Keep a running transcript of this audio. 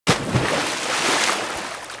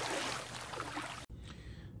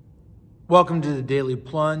Welcome to the Daily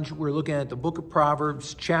Plunge. We're looking at the book of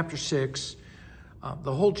Proverbs, chapter 6,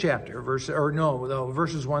 the whole chapter,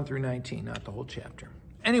 verses 1 through 19, not the whole chapter.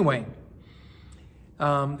 Anyway,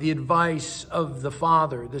 the advice of the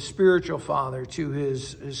father, the spiritual father, to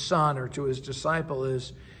his son or to his disciple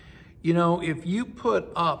is, if you put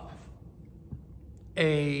up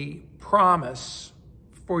a promise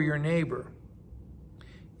for your neighbor,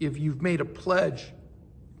 if you've made a pledge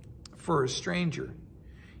for a stranger,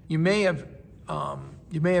 you may have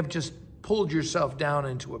just pulled yourself down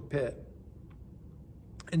into a pit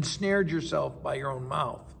and snared yourself by your own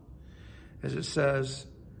mouth, as it says.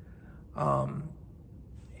 And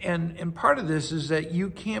part of this is that you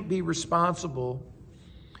can't be responsible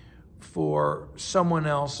for someone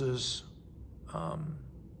else's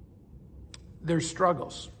their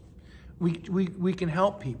struggles. We can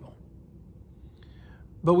help people,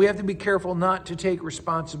 but we have to be careful not to take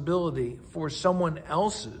responsibility for someone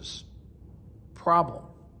else's problem.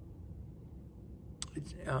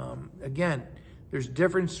 Again, there's a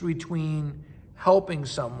difference between helping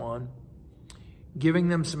someone, giving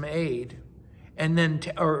them some aid, and then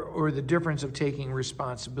or the difference of taking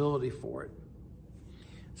responsibility for it.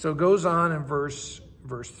 So it goes on in verse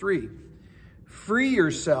 3. Free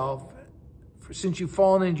yourself, since you've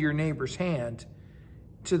fallen into your neighbor's hand,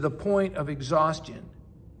 to the point of exhaustion.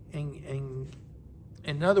 And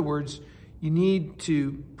in other words, you need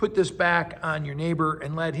to put this back on your neighbor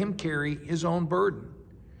and let him carry his own burden.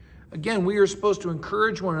 Again, we are supposed to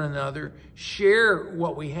encourage one another, share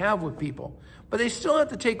what we have with people, but they still have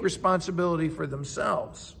to take responsibility for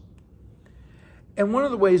themselves. And one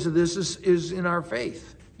of the ways of this is in our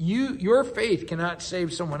faith. Your faith cannot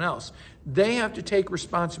save someone else. They have to take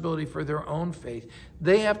responsibility for their own faith.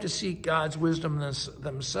 They have to seek God's wisdom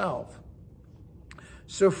themselves.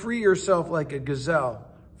 So free yourself like a gazelle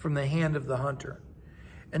from the hand of the hunter.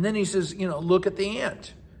 And then he says, look at the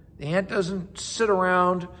ant. The ant doesn't sit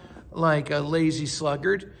around like a lazy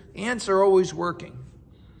sluggard. The ants are always working.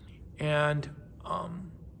 And,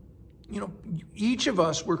 each of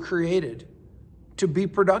us were created to be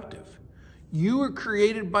productive. You were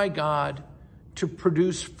created by God to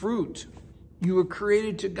produce fruit. You were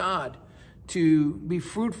created to God to be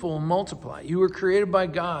fruitful and multiply. You were created by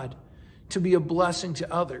God to be a blessing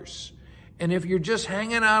to others. And if you're just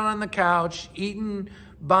hanging out on the couch, eating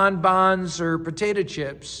bonbons or potato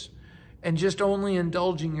chips, and just only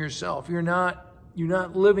indulging yourself, you're not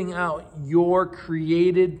living out your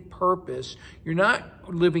created purpose. You're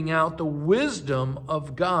not living out the wisdom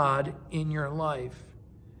of God in your life.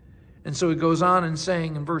 And so it goes on and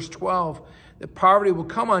saying in verse 12, that poverty will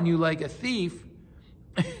come on you like a thief.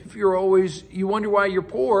 If you wonder why you're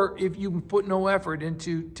poor if you put no effort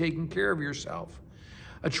into taking care of yourself.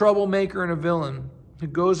 A troublemaker and a villain who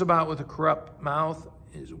goes about with a corrupt mouth,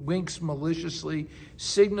 winks maliciously,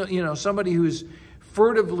 somebody who's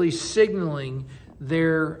furtively signaling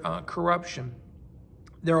their corruption.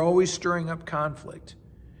 They're always stirring up conflict.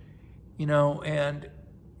 And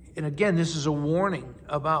again, this is a warning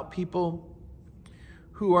about people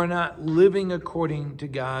who are not living according to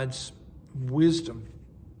God's wisdom,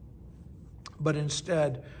 but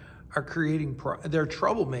instead are they're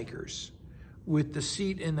troublemakers with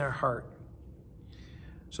deceit in their heart.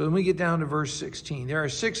 So then we get down to verse 16. There are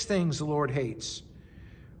 6 things the Lord hates: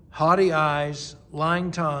 haughty eyes,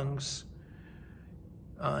 lying tongues,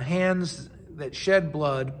 hands that shed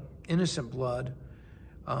blood, innocent blood,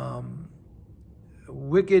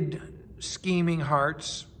 wicked scheming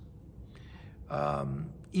hearts,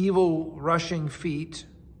 evil rushing feet,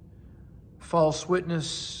 false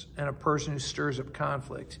witness, and a person who stirs up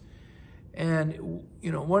conflict. And,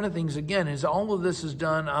 one of the things, again, is all of this is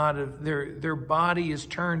done out of their body is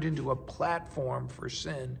turned into a platform for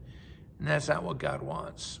sin. And that's not what God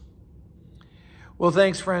wants. Well,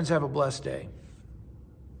 thanks, friends. Have a blessed day.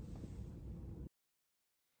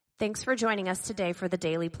 Thanks for joining us today for the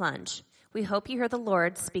Daily Plunge. We hope you hear the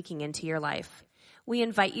Lord speaking into your life. We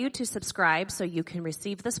invite you to subscribe so you can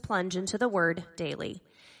receive this plunge into the Word daily.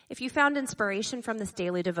 If you found inspiration from this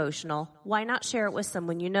daily devotional, why not share it with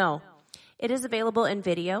someone you know? It is available in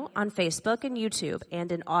video on Facebook and YouTube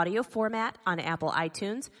and in audio format on Apple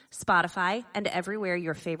iTunes, Spotify, and everywhere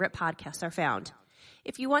your favorite podcasts are found.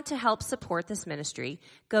 If you want to help support this ministry,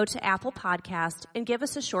 go to Apple Podcast and give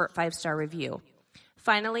us a short 5-star review.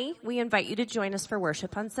 Finally, we invite you to join us for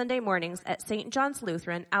worship on Sunday mornings at St. John's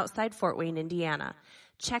Lutheran outside Fort Wayne, Indiana.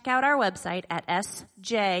 Check out our website at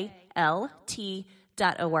sjlt.org.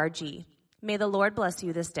 May the Lord bless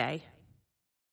you this day.